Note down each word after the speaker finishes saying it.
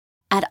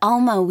At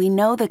Alma, we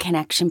know the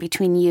connection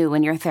between you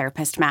and your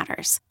therapist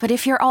matters. But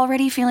if you're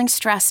already feeling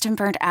stressed and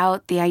burnt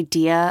out, the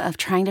idea of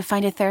trying to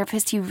find a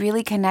therapist you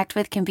really connect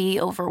with can be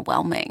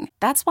overwhelming.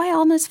 That's why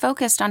Alma's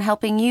focused on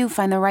helping you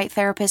find the right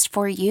therapist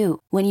for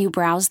you. When you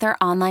browse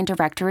their online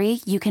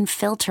directory, you can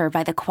filter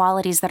by the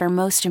qualities that are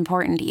most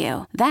important to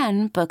you.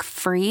 Then book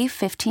free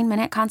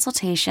 15-minute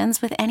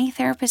consultations with any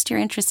therapist you're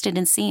interested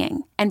in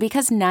seeing. And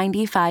because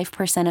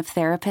 95% of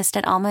therapists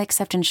at Alma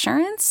accept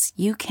insurance,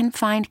 you can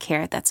find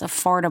care that's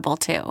affordable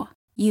too.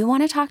 You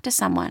want to talk to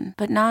someone,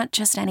 but not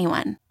just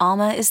anyone.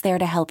 Alma is there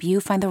to help you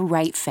find the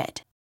right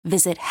fit.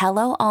 Visit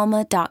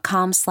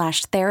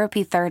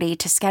helloalma.com/therapy30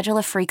 to schedule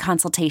a free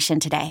consultation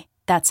today.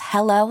 That's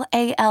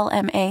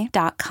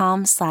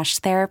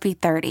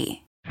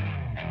helloalma.com/therapy30.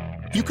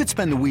 You could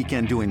spend the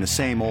weekend doing the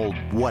same old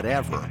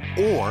whatever,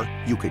 or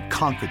you could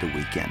conquer the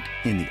weekend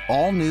in the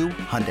all-new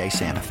Hyundai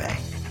Santa Fe.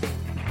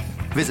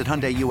 Visit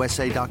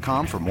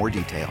HyundaiUSA.com for more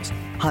details.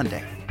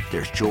 Hyundai,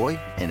 there's joy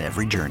in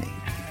every journey.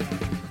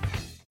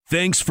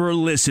 Thanks for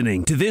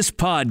listening to this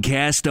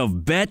podcast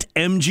of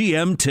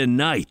BetMGM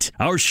Tonight.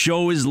 Our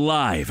show is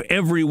live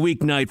every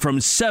weeknight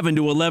from 7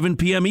 to 11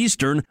 p.m.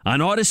 Eastern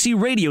on Odyssey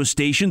radio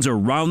stations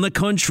around the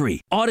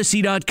country,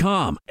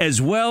 Odyssey.com,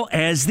 as well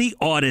as the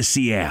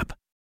Odyssey app.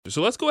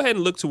 So let's go ahead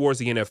and look towards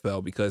the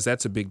NFL because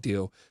that's a big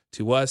deal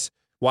to us.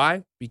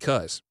 Why?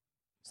 Because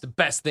it's the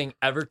best thing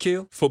ever,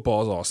 Q.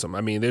 Football is awesome.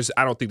 I mean, I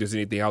don't think there's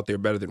anything out there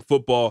better than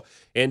football.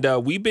 And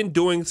we've been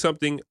doing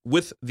something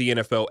with the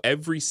NFL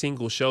every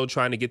single show,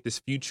 trying to get this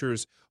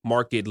futures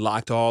market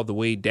locked all the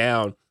way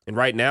down. And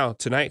right now,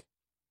 tonight,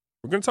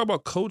 we're going to talk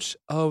about Coach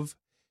of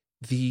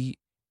the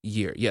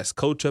Year. Yes,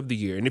 Coach of the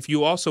Year. And if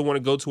you also want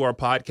to go to our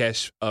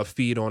podcast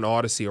feed on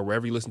Odyssey or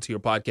wherever you listen to your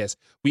podcast,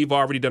 we've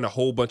already done a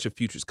whole bunch of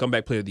futures.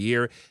 Comeback Player of the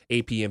Year,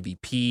 AP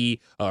MVP,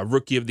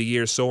 Rookie of the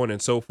Year, so on and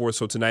so forth.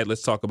 So tonight,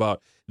 let's talk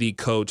about the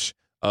Coach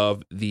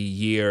of the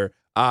Year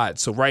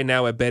odds. So right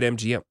now at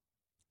BetMGM,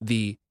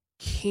 the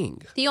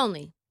king. The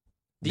only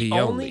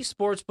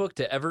sports book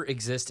to ever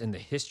exist in the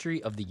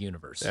history of the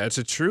universe. That's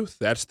the truth.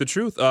 That's the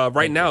truth.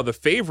 Right now, the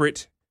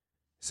favorite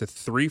is a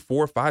 3,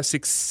 4, 5,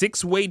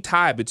 6-way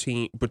tie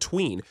between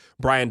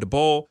Brian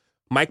DeBoer,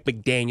 Mike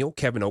McDaniel,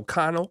 Kevin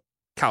O'Connell,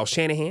 Kyle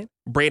Shanahan,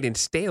 Brandon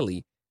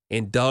Staley,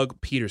 and Doug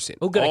Peterson.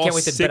 Oh, good. I can't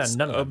wait to bet on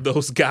none of them.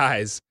 Those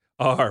guys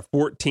are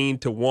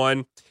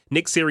 14-1.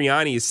 Nick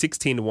Sirianni is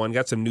 16-1.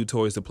 Got some new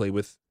toys to play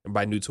with. And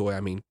by new toy,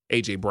 I mean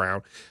A.J.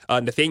 Brown.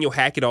 Nathaniel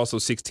Hackett also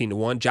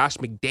 16-1. Josh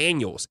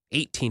McDaniels,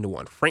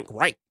 18-1. Frank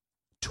Reich,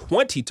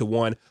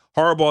 20-1.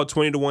 Harbaugh,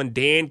 20-1.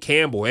 Dan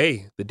Campbell,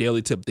 hey, the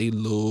Daily Tip, they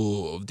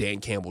love Dan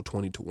Campbell,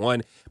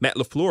 20-1. Matt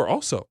LaFleur,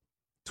 also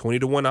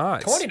 20-1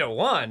 odds.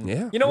 20-1?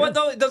 Yeah. You know what,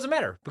 though? It doesn't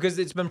matter because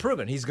it's been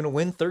proven. He's going to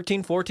win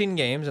 13, 14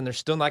 games, and they're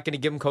still not going to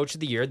give him Coach of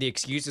the Year. The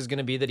excuse is going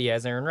to be that he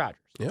has Aaron Rodgers.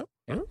 Yep.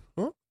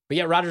 But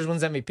yet Rodgers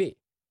wins MVP.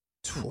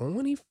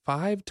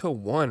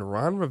 25-1.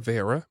 Ron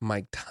Rivera,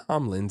 Mike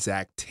Tomlin,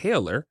 Zach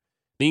Taylor.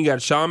 Then you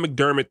got Sean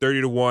McDermott,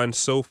 30-1.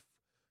 So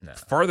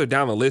farther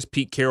down the list,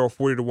 Pete Carroll,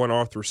 40-1.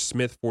 Arthur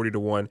Smith,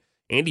 40-1.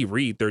 Andy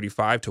Reid,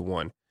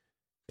 35-1.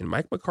 And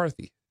Mike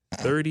McCarthy,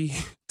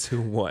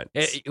 30-1.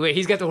 Wait,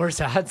 he's got the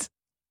worst odds?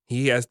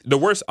 He has the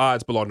worst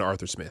odds belong to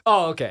Arthur Smith.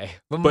 Oh, okay.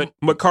 But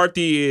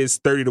McCarthy is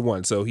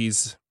 30-1, so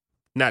he's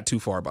not too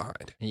far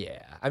behind.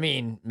 Yeah. I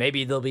mean,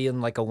 maybe they'll be in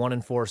like a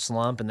 1-4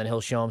 slump, and then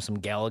he'll show him some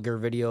Gallagher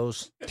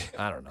videos.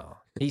 I don't know.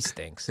 He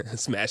stinks.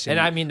 Smashing and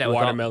I mean that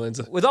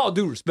watermelons. With all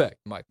due respect,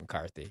 Mike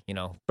McCarthy,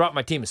 brought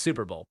my team a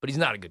Super Bowl, but he's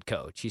not a good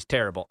coach. He's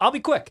terrible. I'll be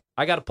quick.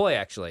 I got to play,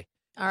 actually.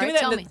 All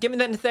right, Give me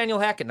that Nathaniel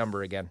Hackett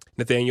number again.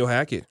 Nathaniel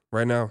Hackett,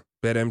 right now,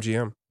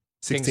 BetMGM,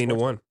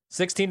 16-1.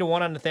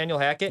 16-1 on Nathaniel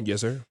Hackett?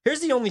 Yes, sir.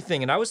 Here's the only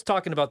thing, and I was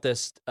talking about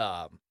this,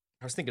 I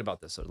was thinking about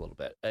this a little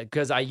bit,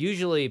 because I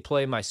usually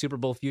play my Super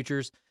Bowl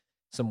futures,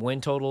 some win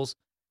totals,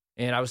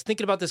 and I was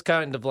thinking about this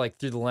kind of like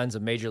through the lens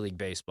of Major League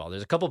Baseball.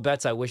 There's a couple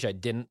bets I wish I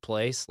didn't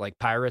place, like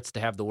Pirates to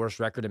have the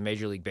worst record in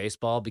Major League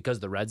Baseball because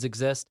the Reds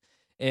exist,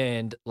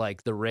 and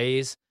like the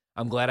Rays,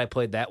 I'm glad I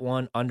played that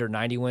one under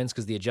 90 wins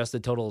because the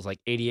adjusted total is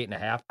like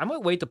 88.5. I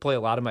might wait to play a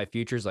lot of my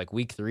futures like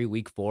week 3,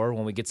 week 4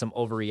 when we get some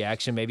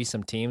overreaction, maybe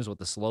some teams with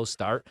a slow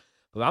start.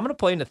 But I'm going to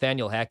play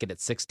Nathaniel Hackett at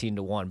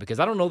 16-1 because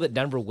I don't know that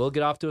Denver will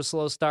get off to a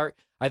slow start.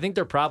 I think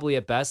they're probably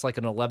at best like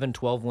an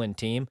 11-12 win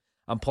team.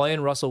 I'm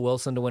playing Russell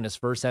Wilson to win his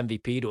first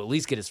MVP, to at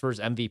least get his first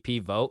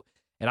MVP vote.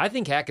 And I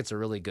think Hackett's a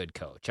really good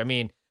coach. I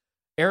mean,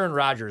 Aaron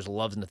Rodgers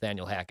loves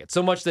Nathaniel Hackett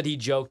so much that he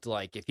joked,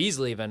 like, if he's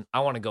leaving,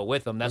 I want to go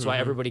with him. That's why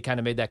everybody kind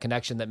of made that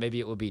connection that maybe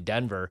it would be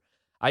Denver.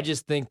 I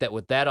just think that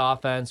with that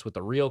offense, with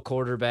a real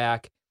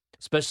quarterback,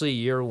 especially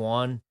year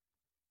one,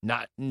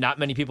 not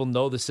many people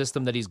know the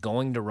system that he's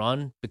going to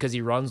run because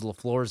he runs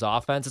LaFleur's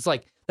offense. It's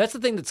like, that's the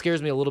thing that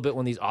scares me a little bit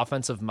when these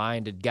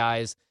offensive-minded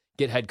guys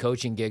get head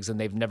coaching gigs and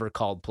they've never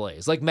called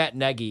plays. Like Matt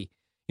Nagy,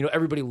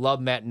 everybody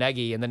loved Matt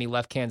Nagy, and then he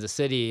left Kansas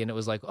City, and it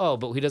was like, oh,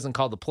 but he doesn't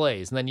call the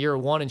plays. And then year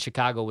one in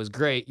Chicago was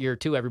great. Year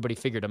two, everybody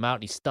figured him out,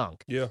 and he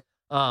stunk. Yeah.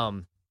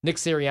 Nick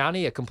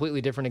Sirianni, a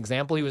completely different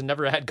example. He was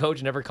never a head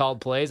coach, never called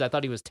plays. I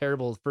thought he was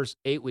terrible the first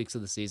 8 weeks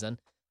of the season.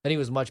 Then he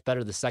was much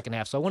better the second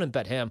half, so I wouldn't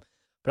bet him.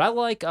 But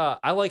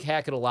I like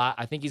Hackett a lot.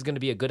 I think he's going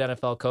to be a good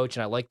NFL coach,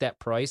 and I like that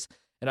price.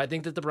 And I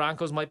think that the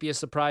Broncos might be a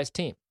surprise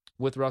team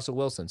with Russell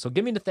Wilson. So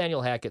give me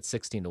Nathaniel Hackett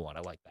 16-1. I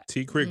like that.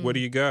 T-Creek, what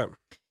do you got?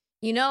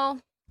 You know,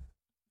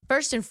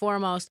 first and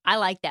foremost, I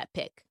like that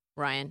pick,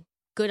 Ryan.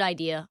 Good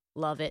idea.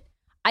 Love it.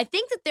 I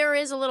think that there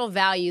is a little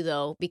value,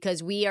 though,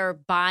 because we are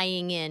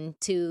buying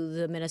into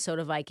the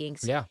Minnesota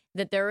Vikings. Yeah.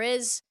 That there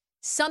is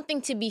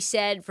something to be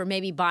said for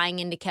maybe buying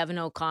into Kevin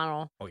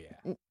O'Connell. Oh,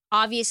 yeah.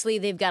 Obviously,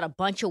 they've got a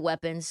bunch of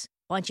weapons,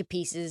 bunch of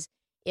pieces.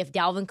 If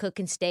Dalvin Cook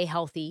can stay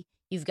healthy,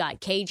 you've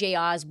got KJ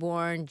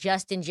Osborne,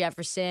 Justin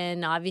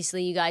Jefferson.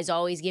 Obviously, you guys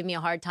always give me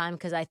a hard time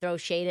because I throw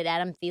shade at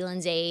Adam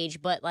Thielen's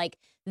age. But, like,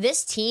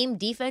 this team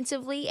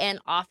defensively and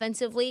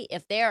offensively,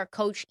 if they are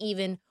coached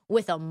even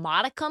with a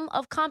modicum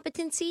of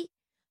competency,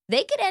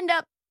 they could end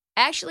up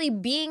actually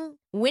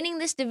winning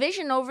this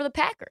division over the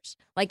Packers.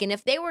 Like, and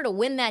if they were to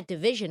win that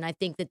division, I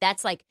think that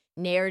that's like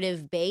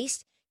narrative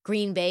based.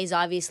 Green Bay's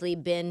obviously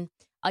been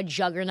a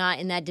juggernaut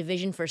in that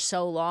division for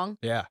so long.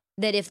 Yeah.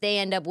 That if they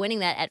end up winning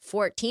that at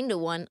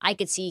 14-1, I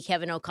could see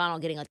Kevin O'Connell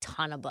getting a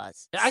ton of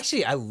buzz.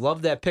 Actually, I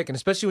love that pick, and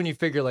especially when you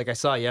figure, like I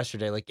saw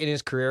yesterday, like in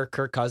his career,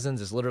 Kirk Cousins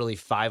is literally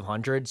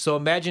 500. So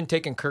imagine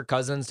taking Kirk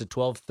Cousins to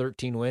 12,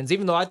 13 wins,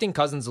 even though I think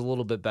Cousins is a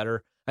little bit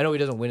better. I know he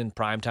doesn't win in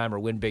primetime or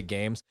win big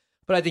games,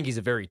 but I think he's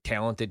a very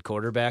talented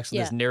quarterback. So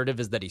this narrative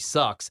is that he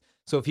sucks.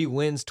 So if he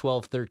wins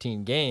 12,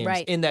 13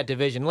 games in that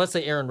division, let's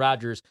say Aaron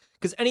Rodgers,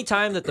 because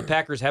anytime that the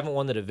Packers haven't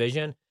won the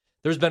division,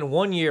 there's been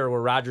 1 year where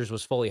Rodgers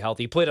was fully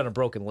healthy. He played on a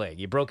broken leg.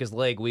 He broke his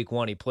leg week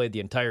 1. He played the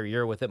entire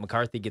year with it.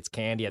 McCarthy gets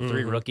canned. He had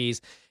 3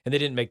 rookies, and they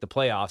didn't make the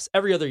playoffs.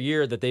 Every other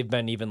year that they've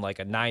been even like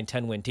a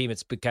 9-10 win team,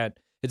 it's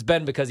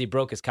been because he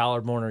broke his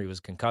collarbone or he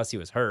was concussed, he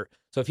was hurt.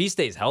 So if he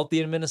stays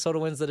healthy and Minnesota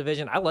wins the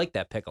division, I like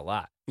that pick a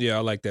lot. Yeah,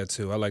 I like that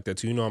too.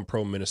 You know I'm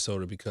pro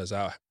Minnesota because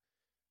I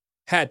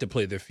had to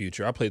play their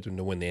future. I played them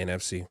to win the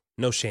NFC.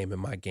 No shame in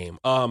my game.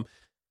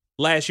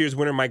 Last year's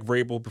winner, Mike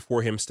Vrabel.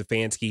 Before him,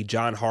 Stefanski.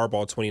 John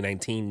Harbaugh,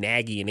 2019.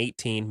 Nagy in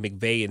 18.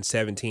 McVay in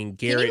 17.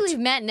 Garrett. Can you believe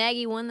Matt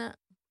Nagy won that?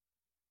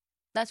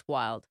 That's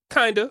wild.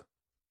 Kinda.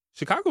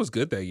 Chicago was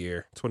good that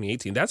year,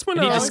 2018. That's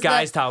when he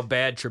disguised how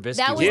bad Trubisky was.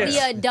 That was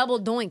the double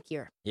doink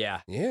year.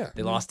 Yeah. Yeah.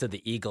 They lost to the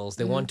Eagles.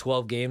 They won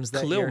 12 games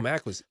that year. Khalil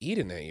Mack was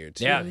eating that year,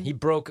 too. Yeah, they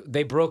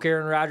broke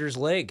Aaron Rodgers'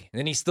 leg, and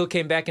then he still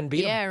came back and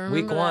beat him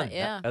week 1.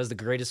 That was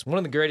one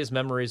of the greatest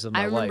memories of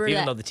my life,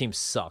 even though the team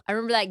sucked. I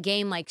remember that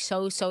game like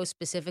so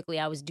specifically.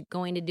 I was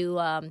going to do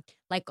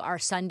like our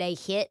Sunday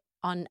hit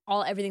on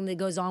everything that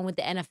goes on with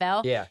the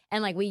NFL. Yeah.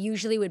 And like we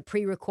usually would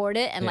pre-record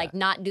it and like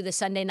not do the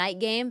Sunday night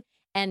game.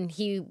 And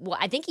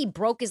I think he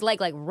broke his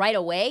leg like right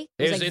away.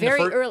 It was like very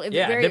early.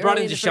 Yeah, very they brought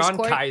early in DeShone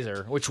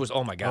Kizer, which was,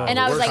 oh my God. And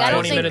I was like,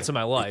 20 minutes of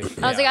my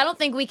life. I was like, I don't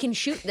think we can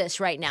shoot this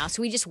right now.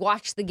 So we just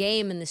watched the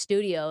game in the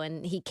studio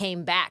and he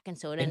came back. And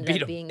so it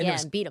ended up being,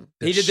 and beat him.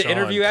 He did the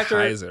interview after.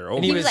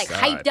 And he was like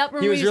hyped up.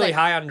 He was really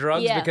high on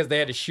drugs because they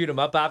had to shoot him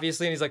up,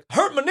 obviously. And he's like,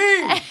 hurt my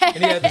knee. And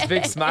he had this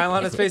big smile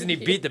on his face and he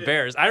beat the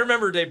Bears. I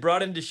remember they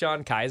brought in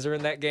DeShone Kizer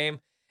in that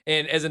game.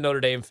 And as a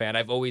Notre Dame fan,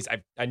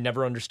 I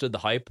never understood the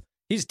hype.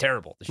 He's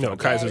terrible. No,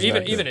 Kaiser's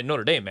even at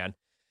Notre Dame, man.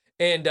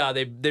 And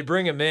they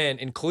bring him in,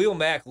 and Khalil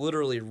Mack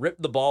literally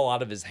ripped the ball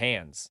out of his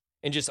hands.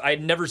 And I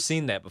had never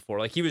seen that before.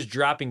 Like, he was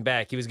dropping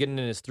back. He was getting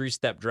in his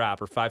 3-step drop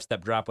or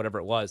 5-step drop, whatever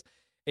it was.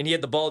 And he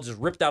had the ball just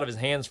ripped out of his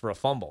hands for a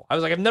fumble. I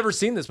was like, I've never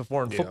seen this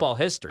before in football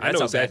history. I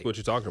know exactly what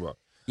you're talking about.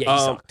 Yeah, he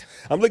sucked.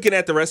 I'm looking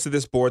at the rest of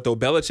this board, though.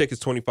 Belichick is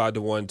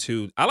 25-1,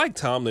 too. I like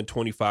Tomlin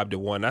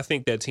 25-1. I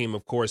think that team,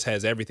 of course,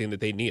 has everything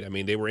that they need. I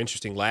mean, they were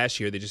interesting last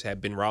year. They just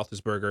had Ben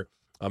Roethlisberger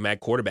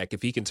at quarterback.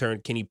 If he can turn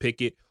Kenny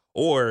Pickett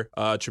or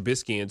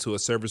Trubisky into a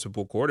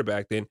serviceable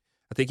quarterback, then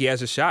I think he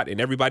has a shot.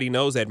 And everybody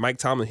knows that Mike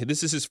Tomlin,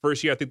 this is his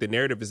first year. I think the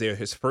narrative is there,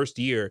 his first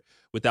year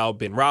without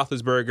Ben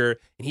Roethlisberger.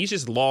 And he's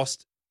just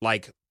lost,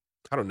 like,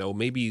 I don't know,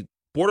 maybe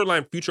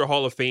borderline future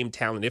Hall of Fame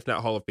talent, if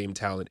not Hall of Fame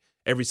talent,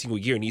 every single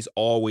year. And he's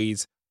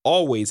always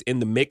in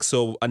the mix.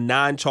 So a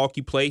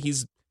non-chalky play,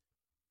 he's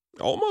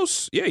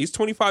almost, he's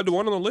 25-1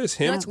 on the list.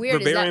 Him,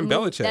 Rivera, and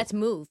Belichick. That's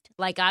moved.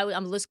 Like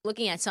I'm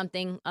looking at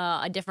something,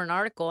 a different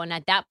article, and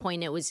at that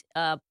point it was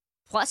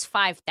plus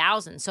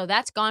 5,000. So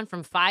that's gone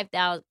from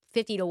 50-1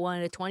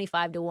 to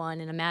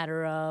 25-1 in a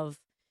matter of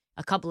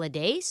a couple of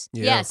days.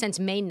 Yeah, since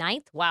May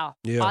 9th. Wow.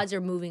 Yeah. Odds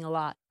are moving a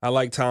lot. I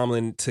like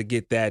Tomlin to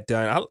get that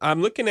done.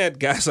 I'm looking at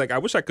guys like, I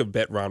wish I could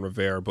bet Ron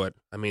Rivera, but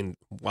I mean,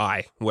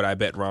 why would I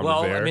bet Ron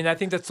Rivera? Well, I mean, I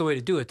think that's the way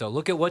to do it, though.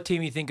 Look at what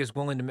team you think is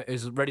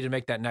ready to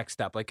make that next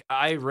step. Like,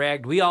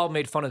 we all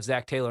made fun of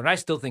Zach Taylor, and I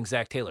still think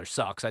Zach Taylor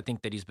sucks. I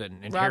think that he's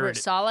been inherited. Robert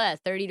Saleh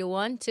at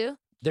 30-1, too.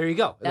 There you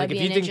go. That'd like,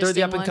 if you think they're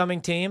the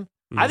up-and-coming team,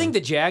 I think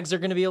the Jags are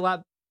going to be a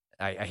lot.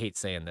 I hate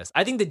saying this.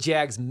 I think the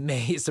Jags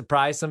may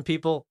surprise some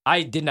people.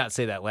 I did not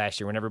say that last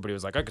year when everybody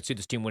was like, I could see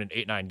this team winning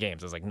 8-9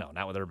 games. I was like, no,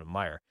 not with Urban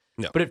Meyer.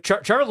 No. But if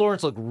Trevor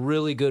Lawrence looked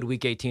really good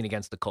week 18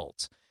 against the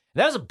Colts,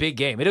 that was a big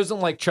game. It wasn't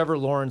like Trevor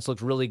Lawrence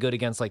looked really good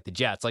against like the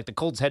Jets. Like the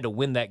Colts had to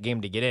win that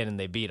game to get in, and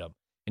they beat him.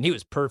 And he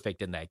was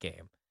perfect in that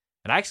game.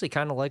 And I actually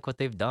kind of like what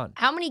they've done.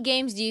 How many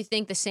games do you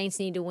think the Saints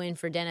need to win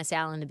for Dennis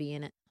Allen to be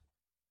in it?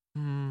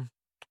 I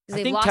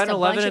They've think lost 10, a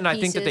 11, bunch of and I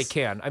think that they pieces.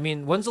 can. I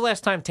mean, when's the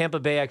last time Tampa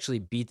Bay actually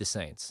beat the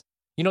Saints?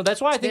 You know,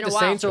 that's why I think been the a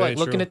while. Saints are Very like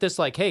looking true. at this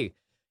like, hey,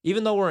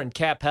 even though we're in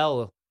cap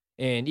hell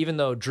and even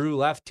though Drew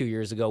left 2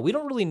 years ago, we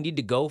don't really need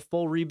to go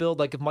full rebuild.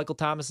 Like if Michael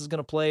Thomas is going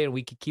to play and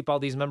we could keep all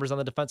these members on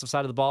the defensive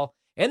side of the ball.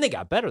 And they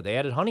got better. They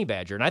added Honey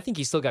Badger, and I think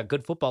he's still got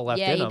good football left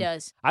Yeah, in he him.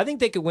 does. I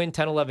think they could win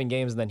 10, 11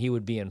 games, and then he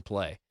would be in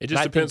play. It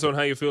just depends on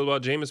how you feel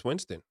about Jameis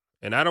Winston.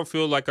 And I don't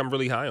feel like I'm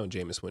really high on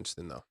Jameis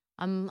Winston, though.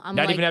 I'm Not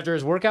like, even after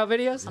his workout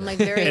videos? I'm like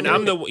very. And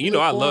I'm the, you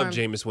know, I love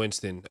lukewarm. Jameis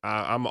Winston.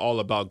 I'm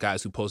all about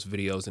guys who post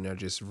videos and they're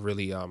just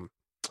really, I'll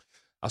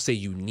say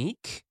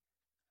unique.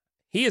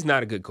 He is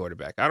not a good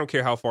quarterback. I don't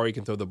care how far he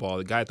can throw the ball.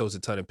 The guy throws a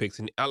ton of picks.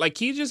 And like,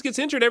 he just gets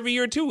injured every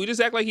year, too. We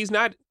just act like he's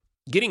not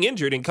getting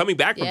injured and coming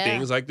back from Yeah,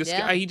 things. Like, this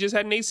yeah. guy, he just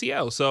had an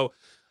ACL. So,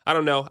 I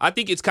don't know. I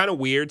think it's kind of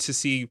weird to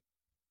see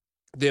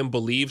them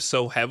believe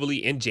so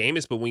heavily in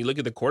Jameis, but when you look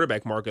at the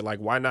quarterback market, like,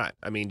 why not?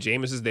 I mean,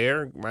 Jameis is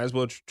there. Might as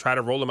well try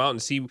to roll him out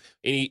and see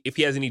if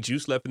he has any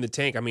juice left in the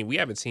tank. I mean, we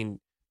haven't seen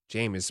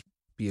Jameis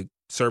be a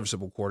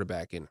serviceable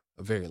quarterback in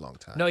a very long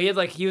time. No,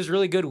 he was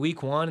really good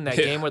week one in that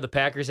Yeah. game where the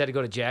Packers had to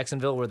go to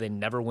Jacksonville where they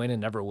never win and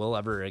never will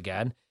ever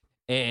again.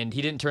 And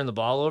he didn't turn the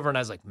ball over. And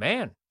I was like,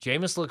 man,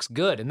 Jameis looks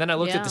good. And then I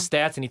looked at the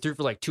stats and he threw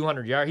for like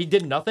 200 yards. He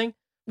did nothing,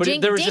 but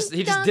Dink, he dink, just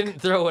dunk. didn't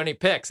throw any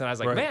picks. And I was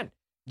like, Right. man,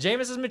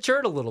 Jameis has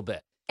matured a little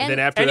bit. And then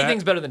And after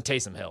Anything's that, better than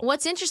Taysom Hill.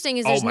 What's interesting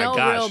is Oh there's my no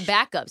gosh. real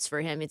backups for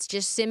him. It's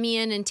just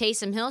Simeon and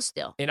Taysom Hill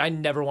still. And I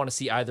never want to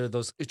see either of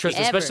those, Ever.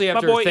 especially my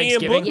after boy Ian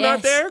Thanksgiving. Book Yes.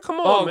 not there? Come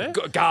on, Oh, man.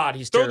 God,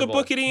 he's Throw the terrible.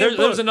 book at Ian There's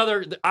Book.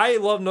 another. I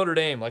love Notre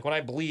Dame. Like when I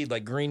bleed,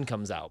 like green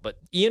comes out. But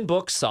Ian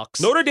Book sucks.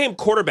 Notre Dame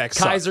quarterback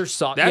sucks. Kaiser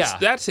sucks.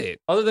 That's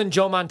it. Other than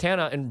Joe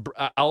Montana, and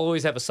I'll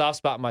always have a soft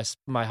spot in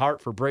my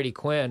heart for Brady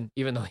Quinn,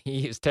 even though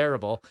he is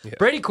terrible. Yeah.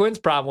 Brady Quinn's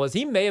problem was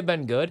he may have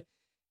been good.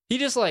 He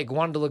just like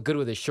wanted to look good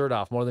with his shirt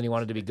off more than he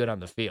wanted to be good on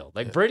the field.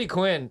 Like Brady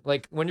Quinn,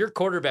 like when your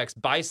quarterback's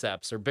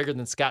biceps are bigger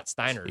than Scott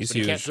Steiner's, He's but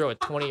he can't huge. throw a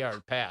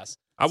 20-yard pass.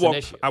 I It's an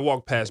issue.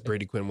 walked past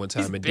Brady Quinn one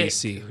time He's in big,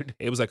 DC. dude.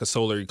 It was like a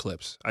solar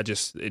eclipse. It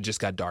just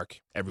got dark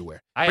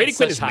everywhere. I Brady had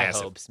Quinn such is high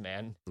massive. hopes,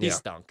 man. He Yeah.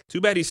 stunk.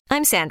 Too bad he's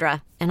I'm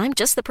Sandra, and I'm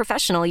just the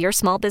professional your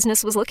small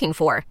business was looking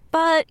for.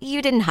 But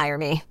you didn't hire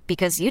me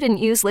because you didn't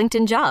use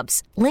LinkedIn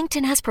Jobs.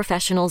 LinkedIn has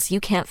professionals you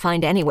can't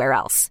find anywhere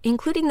else,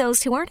 including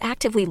those who aren't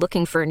actively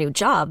looking for a new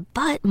job,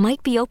 but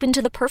might be open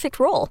to the perfect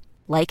role,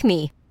 like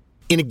me.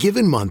 In a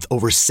given month,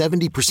 over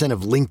 70%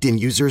 of LinkedIn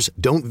users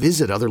don't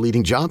visit other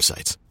leading job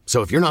sites.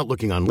 So if you're not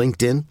looking on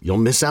LinkedIn, you'll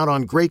miss out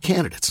on great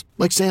candidates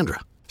like Sandra.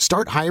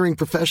 Start hiring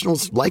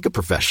professionals like a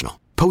professional.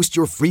 Post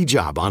your free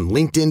job on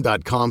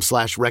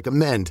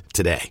linkedin.com/recommend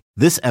today.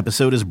 This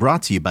episode is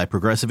brought to you by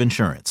Progressive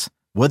Insurance.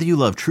 Whether you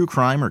love true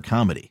crime or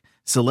comedy,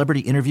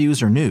 celebrity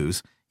interviews or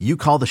news, you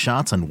call the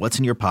shots on what's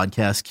in your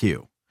podcast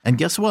queue. And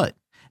guess what?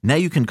 Now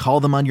you can call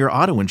them on your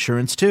auto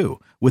insurance too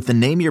with the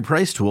Name Your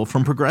Price tool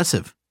from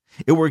Progressive.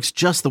 It works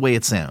just the way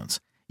it sounds.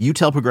 You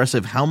tell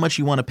Progressive how much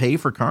you want to pay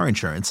for car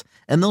insurance,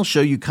 and they'll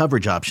show you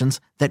coverage options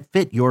that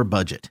fit your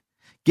budget.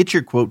 Get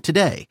your quote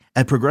today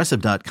at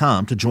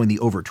Progressive.com to join the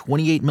over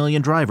 28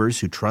 million drivers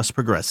who trust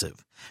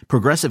Progressive.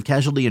 Progressive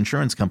Casualty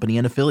Insurance Company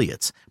and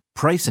Affiliates.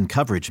 Price and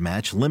coverage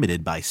match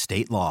limited by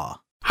state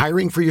law.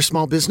 Hiring for your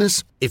small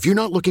business? If you're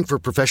not looking for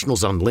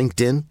professionals on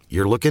LinkedIn,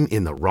 you're looking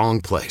in the wrong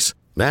place.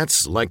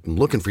 That's like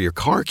looking for your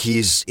car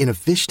keys in a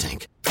fish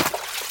tank.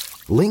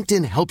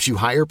 LinkedIn helps you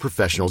hire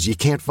professionals you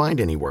can't find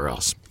anywhere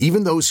else,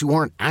 even those who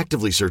aren't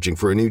actively searching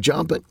for a new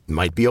job but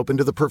might be open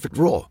to the perfect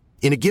role.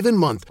 In a given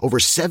month, over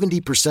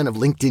 70% of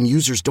LinkedIn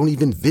users don't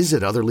even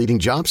visit other leading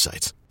job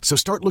sites. So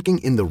start looking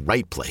in the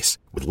right place.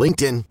 With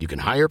LinkedIn, you can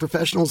hire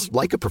professionals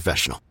like a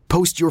professional.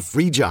 Post your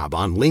free job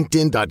on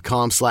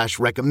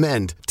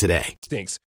linkedin.com/recommend today. stinks.